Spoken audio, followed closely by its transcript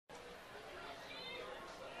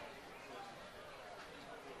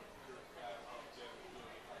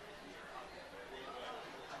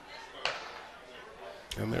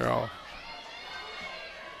And they're all.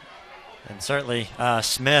 And certainly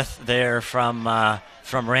Smith there from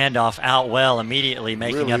Randolph out well immediately,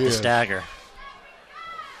 making really up the is. stagger.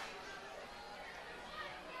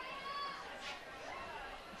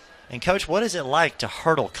 And, Coach, what is it like to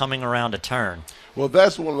hurdle coming around a turn? Well,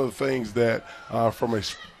 that's one of the things that, from a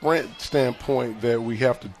sprint standpoint, that we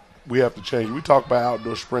have to change. We talk about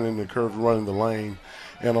outdoor sprinting and curves running the lane,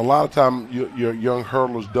 and a lot of time your young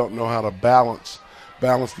hurdlers don't know how to balance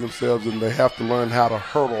themselves, and they have to learn how to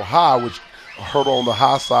hurdle high, which hurdle on the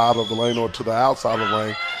high side of the lane or to the outside of the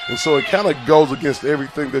lane. And so it kind of goes against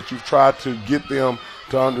everything that you've tried to get them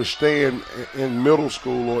to understand in middle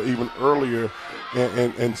school or even earlier,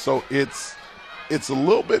 and so it's a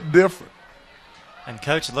little bit different. And,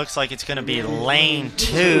 Coach, it looks like it's going to be lane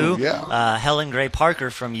 2. Yeah. Helen Gray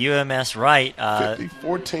Parker from UMS Wright.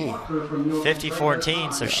 50-14.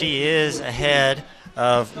 50-14, so she is ahead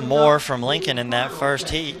of Moore from Lincoln in that first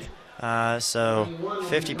heat. So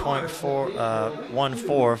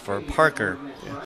 50.14 for Parker.